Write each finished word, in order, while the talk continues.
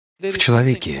В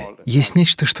человеке есть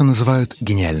нечто, что называют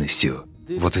гениальностью.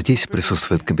 Вот здесь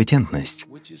присутствует компетентность,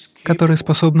 которая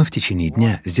способна в течение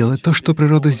дня сделать то, что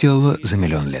природа сделала за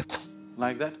миллион лет.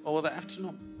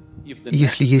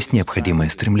 Если есть необходимое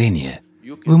стремление,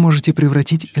 вы можете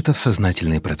превратить это в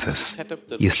сознательный процесс.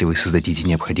 Если вы создадите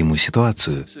необходимую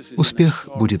ситуацию, успех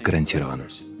будет гарантирован.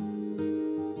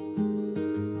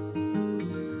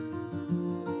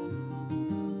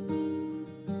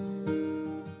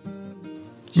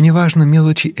 Неважно,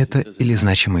 мелочи это или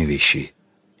значимые вещи.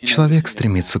 Человек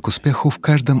стремится к успеху в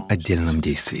каждом отдельном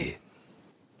действии.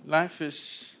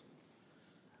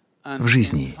 В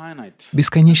жизни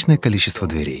бесконечное количество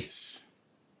дверей.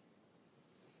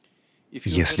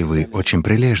 Если вы очень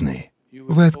прилежны,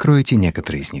 вы откроете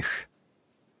некоторые из них.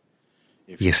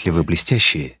 Если вы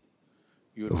блестящие,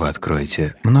 вы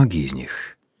откроете многие из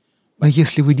них. Но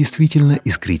если вы действительно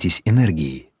искритесь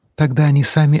энергией, тогда они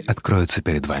сами откроются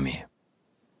перед вами.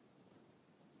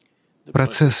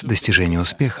 Процесс достижения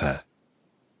успеха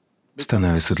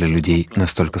становится для людей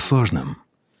настолько сложным,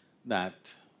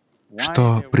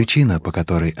 что причина, по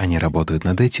которой они работают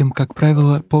над этим, как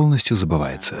правило, полностью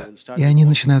забывается, и они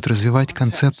начинают развивать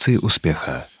концепции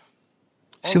успеха.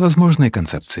 Всевозможные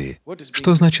концепции.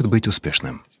 Что значит быть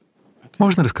успешным?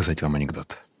 Можно рассказать вам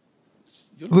анекдот?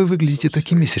 Вы выглядите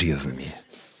такими серьезными.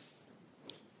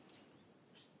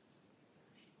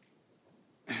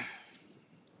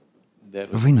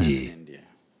 В Индии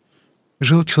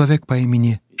жил человек по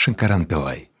имени Шанкаран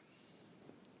Пиллай.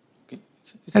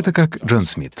 Это как Джон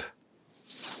Смит.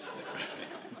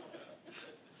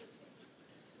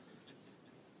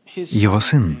 Его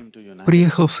сын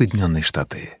приехал в Соединенные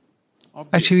Штаты.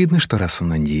 Очевидно, что раз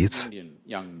он индиец,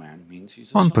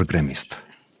 он программист.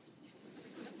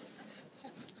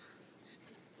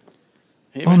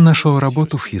 Он нашел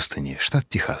работу в Хьюстоне, штат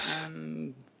Техас,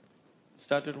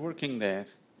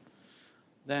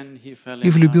 и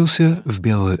влюбился в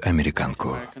белую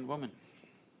американку.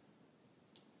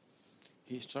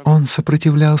 Он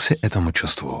сопротивлялся этому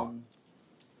чувству,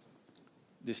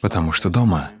 потому что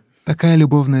дома такая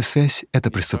любовная связь — это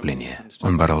преступление.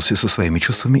 Он боролся со своими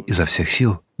чувствами изо всех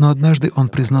сил, но однажды он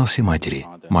признался матери.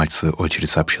 Мать, в свою очередь,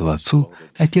 сообщила отцу,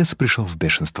 отец пришел в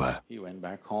бешенство.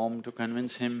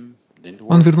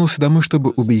 Он вернулся домой, чтобы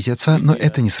убедить отца, но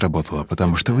это не сработало,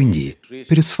 потому что в Индии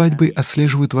перед свадьбой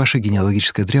отслеживают ваше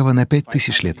генеалогическое древо на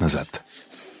 5000 лет назад.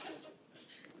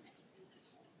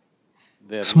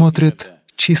 Смотрят,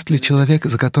 чист ли человек,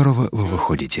 за которого вы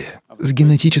выходите, с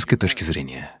генетической точки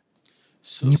зрения.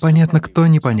 Непонятно кто,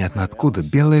 непонятно откуда,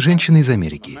 белая женщина из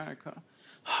Америки.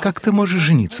 Как ты можешь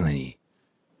жениться на ней?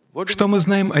 Что мы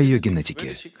знаем о ее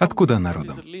генетике? Откуда она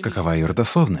родом? Какова ее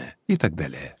родословная? И так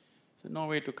далее.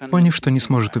 Поняв, что не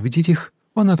сможет убедить их,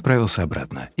 он отправился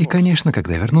обратно. И, конечно,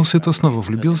 когда вернулся, то снова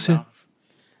влюбился,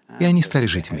 и они стали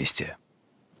жить вместе.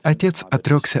 Отец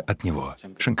отрекся от него.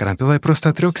 Шанкаран Пиллай просто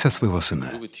отрекся от своего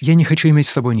сына. «Я не хочу иметь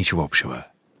с тобой ничего общего».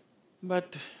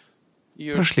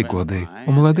 Прошли годы,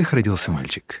 у молодых родился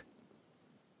мальчик.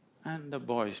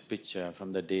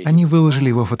 Они выложили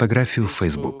его фотографию в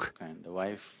Facebook.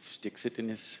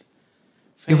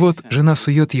 И вот жена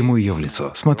сует ему ее в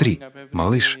лицо. «Смотри,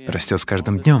 малыш растет с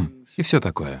каждым днем», и все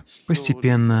такое.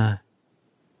 Постепенно,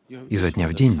 изо дня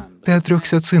в день, ты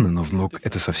отрекся от сына, но внук —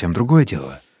 это совсем другое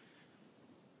дело.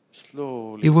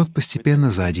 И вот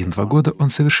постепенно за 1-2 года он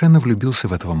совершенно влюбился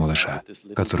в этого малыша,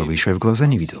 которого еще и в глаза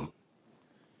не видел.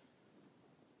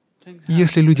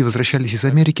 Если люди возвращались из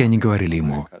Америки, они говорили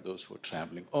ему: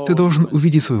 «Ты должен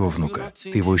увидеть своего внука.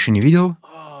 Ты его еще не видел?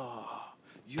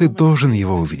 Ты должен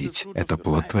его увидеть. Это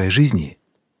плод твоей жизни».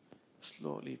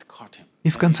 И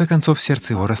в конце концов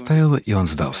сердце его растаяло, и он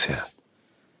сдался.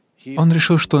 Он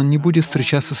решил, что он не будет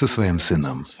встречаться со своим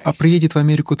сыном, а приедет в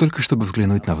Америку только чтобы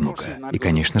взглянуть на внука. И,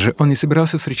 конечно же, он не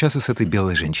собирался встречаться с этой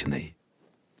белой женщиной.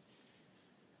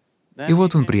 И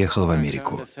вот он приехал в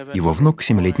Америку. Его внук,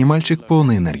 7-летний мальчик,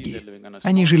 полный энергии.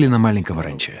 Они жили на маленьком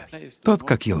ранчо. Тот,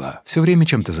 как Ела, все время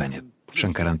чем-то занят.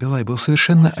 Шанкаран Пиллай был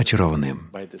совершенно очарован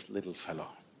им.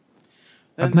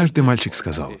 Однажды мальчик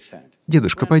сказал: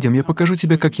 «Дедушка, пойдем, я покажу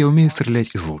тебе, как я умею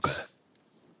стрелять из лука».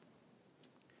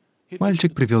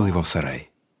 Мальчик привел его в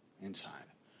сарай.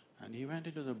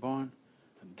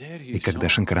 И когда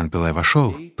Шанкаран Пиллай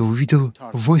вошел, то увидел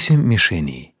 8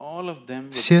 мишеней,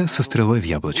 все со стрелой в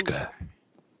яблочко.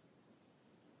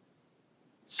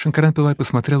 Шанкаран Пиллай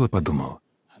посмотрел и подумал: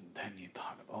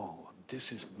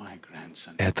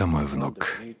 «Это мой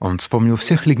внук». Он вспомнил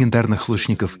всех легендарных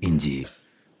лучников Индии,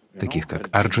 таких как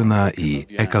Арджуна и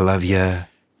Экалавья.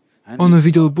 Он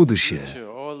увидел будущее,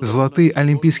 золотые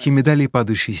олимпийские медали,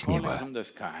 падающие с неба.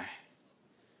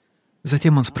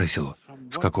 Затем он спросил: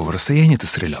 «С какого расстояния ты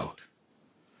стрелял?»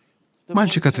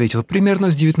 Мальчик ответил: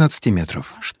 «Примерно с 19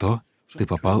 метров». «Что? Ты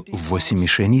попал в 8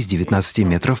 мишеней с 19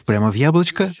 метров прямо в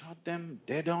яблочко?»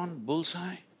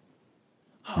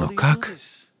 «Но как?»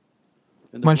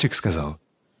 Мальчик сказал: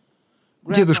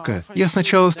 «Дедушка, я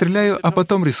сначала стреляю, а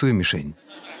потом рисую мишень».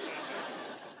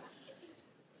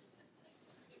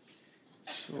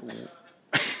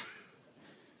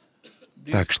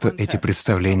 Так что эти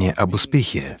представления об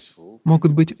успехе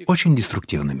могут быть очень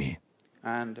деструктивными.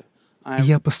 И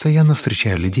я постоянно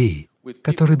встречаю людей,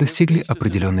 которые достигли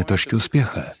определенной точки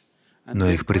успеха, но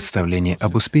их представление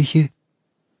об успехе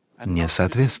не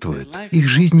соответствует. Их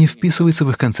жизнь не вписывается в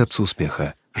их концепцию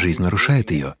успеха, жизнь нарушает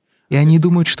ее, и они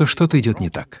думают, что что-то идет не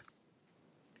так.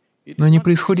 Но не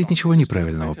происходит ничего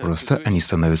неправильного, просто они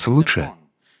становятся лучше.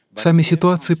 Сами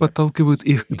ситуации подталкивают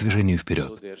их к движению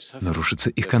вперед, но рушится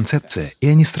их концепция, и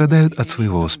они страдают от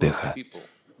своего успеха.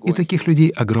 И таких людей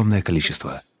огромное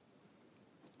количество.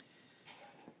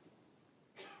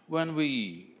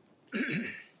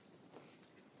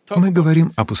 Мы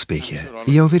говорим об успехе,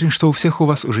 и я уверен, что у всех у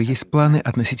вас уже есть планы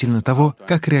относительно того,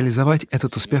 как реализовать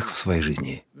этот успех в своей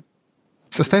жизни.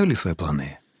 Составили свои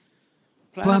планы?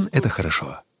 План — это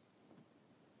хорошо.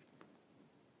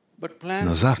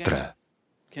 Но завтра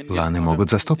планы могут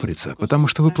застопориться, потому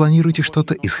что вы планируете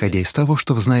что-то, исходя из того,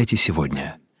 что вы знаете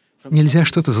сегодня. Нельзя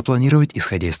что-то запланировать,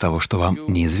 исходя из того, что вам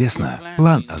неизвестно.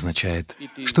 План означает,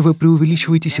 что вы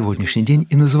преувеличиваете сегодняшний день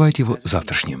и называете его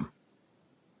завтрашним.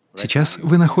 Сейчас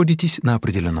вы находитесь на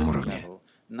определенном уровне,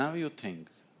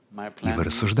 и вы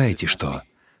рассуждаете, что,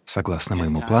 согласно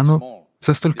моему плану,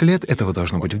 за столько лет этого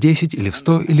должно быть в 10 или в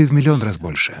 100 или в миллион раз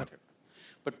больше.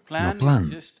 Но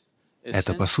план —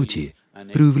 это, по сути,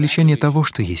 преувеличение того,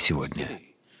 что есть сегодня.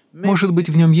 Может быть,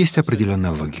 в нем есть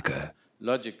определенная логика.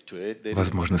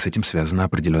 Возможно, с этим связано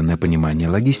определенное понимание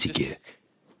логистики.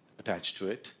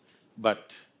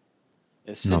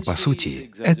 Но, по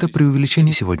сути, это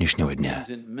преувеличение сегодняшнего дня.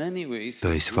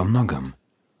 То есть во многом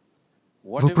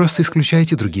вы просто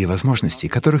исключаете другие возможности,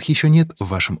 которых еще нет в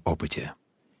вашем опыте.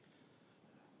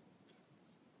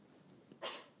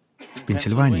 В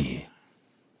Пенсильвании.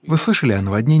 Вы слышали о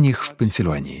наводнениях в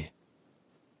Пенсильвании?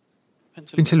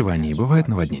 В Пенсильвании бывают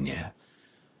наводнения.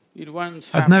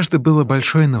 Однажды было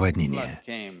большое наводнение,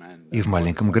 и в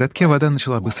маленьком городке вода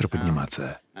начала быстро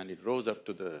подниматься.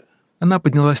 Она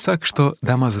поднялась так, что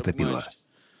дома затопило.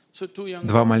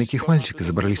 Два маленьких мальчика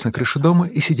забрались на крышу дома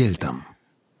и сидели там.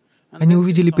 Они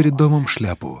увидели перед домом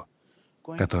шляпу,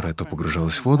 которая то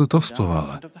погружалась в воду, то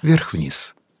всплывала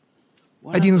вверх-вниз.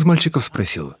 Один из мальчиков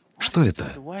спросил: «Что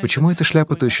это? Почему эта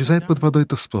шляпа то исчезает под водой,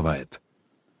 то всплывает?»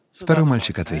 Второй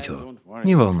мальчик ответил: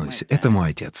 «Не волнуйся, это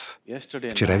мой отец.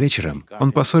 Вчера вечером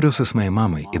он поссорился с моей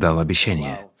мамой и дал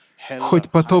обещание: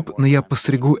 хоть потоп, но я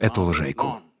постригу эту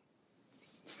лужайку».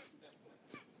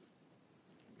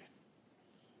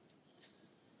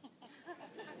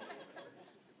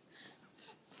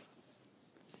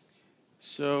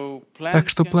 Так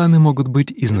что планы могут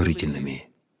быть изнурительными.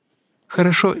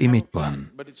 Хорошо иметь план,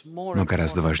 но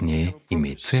гораздо важнее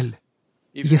иметь цель.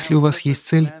 Если у вас есть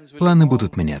цель, планы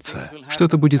будут меняться.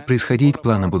 Что-то будет происходить,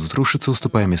 планы будут рушиться,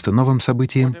 уступая место новым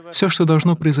событиям. Все, что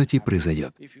должно произойти,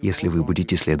 произойдет. Если вы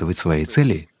будете следовать своей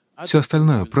цели, все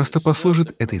остальное просто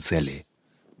послужит этой цели.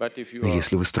 Но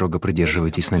если вы строго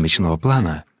придерживаетесь намеченного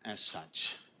плана,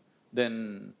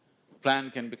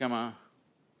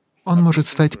 он может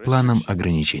стать планом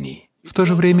ограничений. В то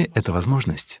же время это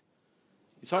возможность.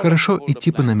 Хорошо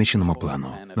идти по намеченному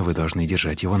плану, но вы должны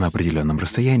держать его на определенном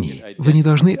расстоянии. Вы не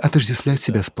должны отождествлять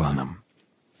себя с планом.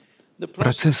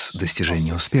 Процесс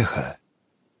достижения успеха.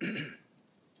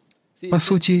 По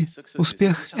сути,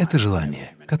 успех — это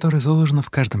желание, которое заложено в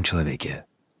каждом человеке.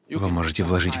 Вы можете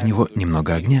вложить в него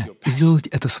немного огня и сделать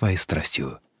это своей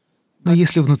страстью. Но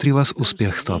если внутри вас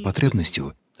успех стал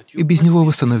потребностью, и без него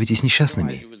вы становитесь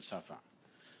несчастными,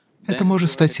 это может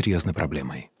стать серьезной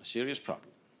проблемой.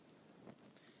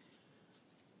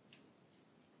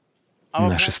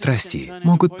 Наши страсти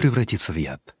могут превратиться в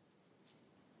яд.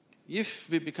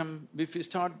 Если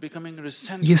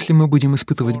мы будем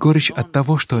испытывать горечь от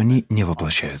того, что они не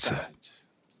воплощаются.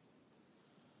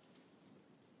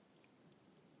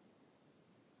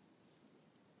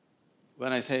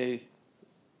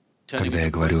 Когда я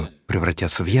говорю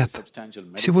 «превратятся в яд»,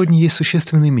 сегодня есть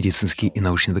существенные медицинские и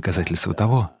научные доказательства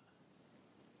того,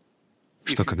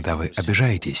 что когда вы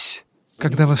обижаетесь,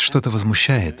 когда вас что-то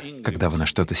возмущает, когда вы на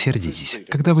что-то сердитесь,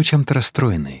 когда вы чем-то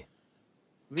расстроены,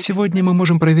 сегодня мы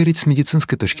можем проверить с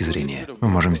медицинской точки зрения. Мы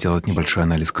можем сделать небольшой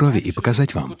анализ крови и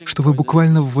показать вам, что вы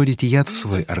буквально вводите яд в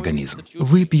свой организм.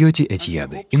 Вы пьете эти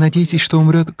яды и надеетесь, что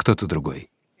умрет кто-то другой.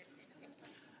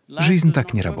 Жизнь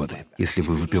так не работает. Если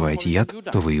вы выпиваете яд,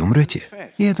 то вы и умрете.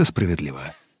 И это справедливо.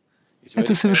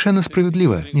 Это совершенно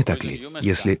справедливо, не так ли?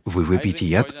 Если вы выпьете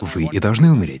яд, вы и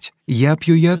должны умереть. Я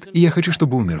пью яд, и я хочу,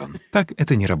 чтобы умер он. Так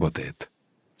это не работает.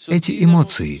 Эти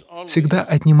эмоции всегда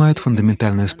отнимают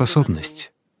фундаментальную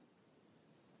способность.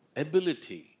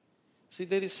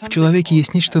 В человеке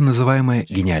есть нечто, называемое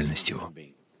гениальностью.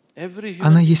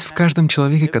 Она есть в каждом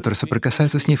человеке, который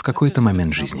соприкасается с ней в какой-то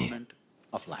момент жизни.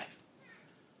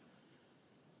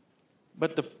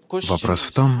 Вопрос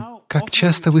в том, как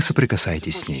часто вы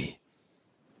соприкасаетесь с ней.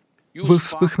 Вы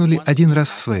вспыхнули один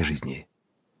раз в своей жизни.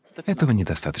 Этого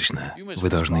недостаточно. Вы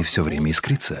должны все время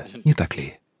искриться, не так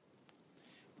ли?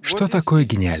 Что такое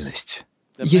гениальность?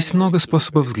 Есть много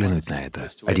способов взглянуть на это.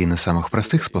 Один из самых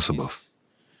простых способов.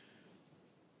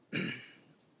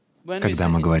 Когда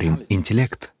мы говорим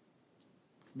 «интеллект»,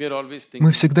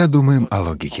 мы всегда думаем о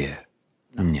логике.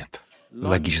 Нет.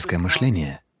 Логическое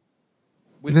мышление,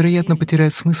 вероятно,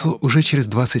 потеряет смысл уже через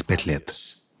 25 лет,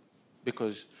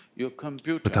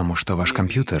 потому что ваш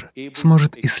компьютер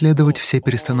сможет исследовать все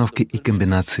перестановки и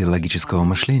комбинации логического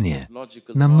мышления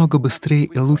намного быстрее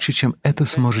и лучше, чем это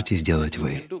сможете сделать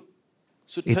вы.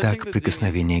 Итак,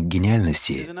 прикосновение к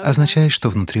гениальности означает, что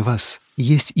внутри вас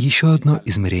есть еще одно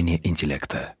измерение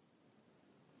интеллекта.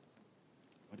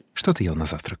 Что ты ел на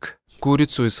завтрак?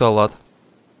 Курицу и салат.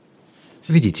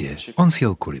 Видите, он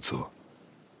съел курицу.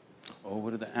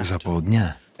 За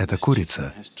полдня эта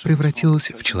курица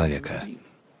превратилась в человека.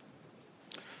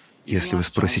 Если вы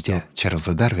спросите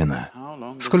Чарльза Дарвина,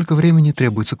 сколько времени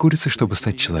требуется курице, чтобы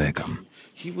стать человеком,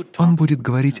 он будет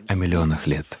говорить о миллионах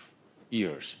лет.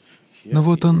 Но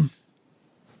вот он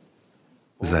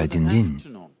за один день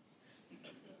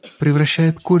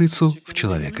превращает курицу в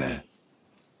человека.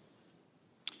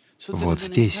 Вот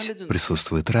здесь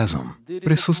присутствует разум,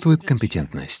 присутствует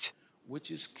компетентность,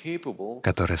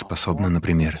 которая способна,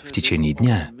 например, в течение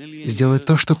дня сделать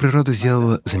то, что природа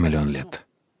сделала за миллион лет.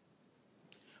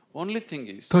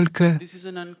 Только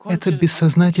это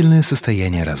бессознательное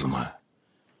состояние разума.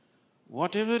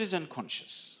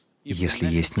 Если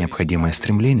есть необходимое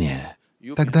стремление,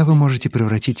 тогда вы можете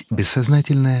превратить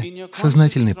бессознательное в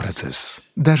сознательный процесс.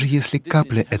 Даже если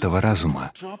капля этого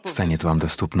разума станет вам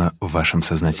доступна в вашем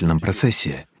сознательном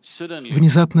процессе,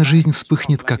 внезапно жизнь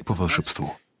вспыхнет как по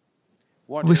волшебству.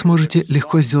 Вы сможете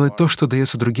легко сделать то, что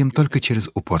дается другим только через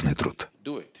упорный труд.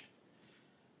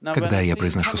 Когда я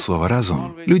произношу слово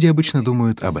 «разум», люди обычно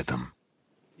думают об этом.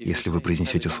 Если вы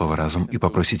произнесете слово «разум» и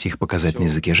попросите их показать на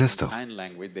языке жестов,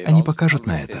 они покажут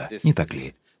на это, не так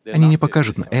ли? Они не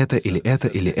покажут на это, или это,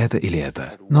 или это, или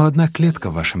это. Но одна клетка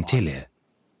в вашем теле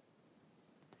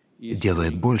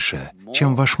делает больше,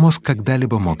 чем ваш мозг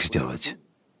когда-либо мог сделать.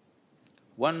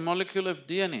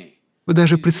 Вы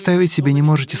даже представить себе не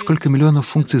можете, сколько миллионов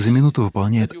функций за минуту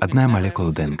выполняет одна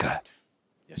молекула ДНК.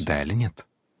 Да или нет?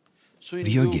 В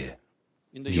йоге,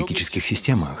 в йогических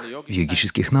системах, в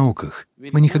йогических науках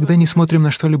мы никогда не смотрим на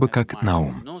что-либо как на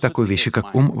ум. Такой вещи,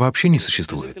 как ум, вообще не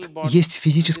существует. Есть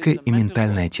физическое и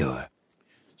ментальное тело.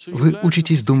 Вы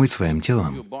учитесь думать своим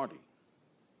телом.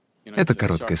 Это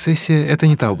короткая сессия, это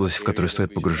не та область, в которую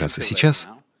стоит погружаться сейчас,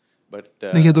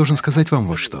 но я должен сказать вам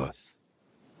вот что.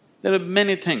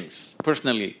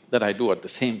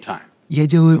 Я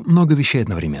делаю много вещей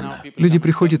одновременно. Люди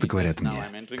приходят и говорят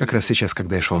мне. Как раз сейчас,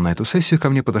 когда я шел на эту сессию, ко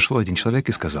мне подошел один человек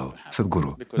и сказал: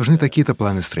 «Садхгуру, нужны такие-то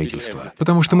планы строительства,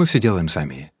 потому что мы все делаем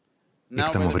сами». И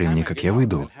к тому времени, как я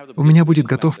выйду, у меня будет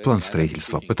готов план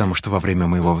строительства, потому что во время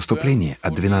моего выступления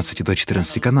от 12 до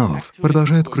 14 каналов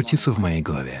продолжают крутиться в моей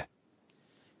голове.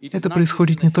 Это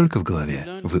происходит не только в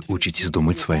голове. Вы учитесь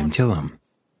думать своим телом.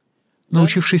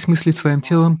 Научившись мыслить своим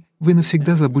телом, вы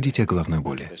навсегда забудете о головной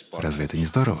боли. Разве это не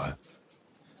здорово?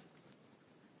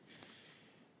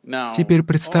 Теперь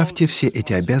представьте все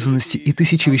эти обязанности и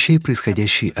тысячи вещей,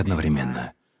 происходящие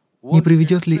одновременно. Не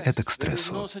приведет ли это к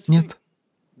стрессу? Нет.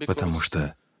 Потому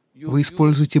что вы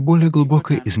используете более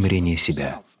глубокое измерение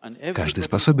себя. Каждый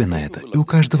способен на это, и у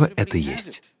каждого это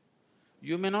есть.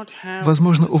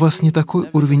 Возможно, у вас не такой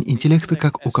уровень интеллекта,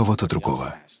 как у кого-то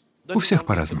другого. У всех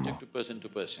по-разному.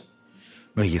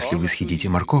 Но если вы съедите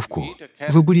морковку,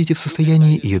 вы будете в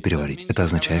состоянии ее переварить. Это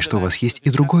означает, что у вас есть и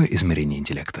другое измерение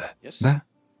интеллекта, да?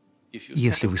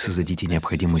 Если вы создадите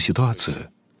необходимую ситуацию,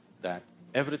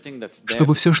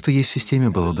 чтобы все, что есть в системе,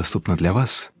 было доступно для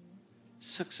вас,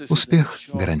 успех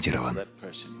гарантирован.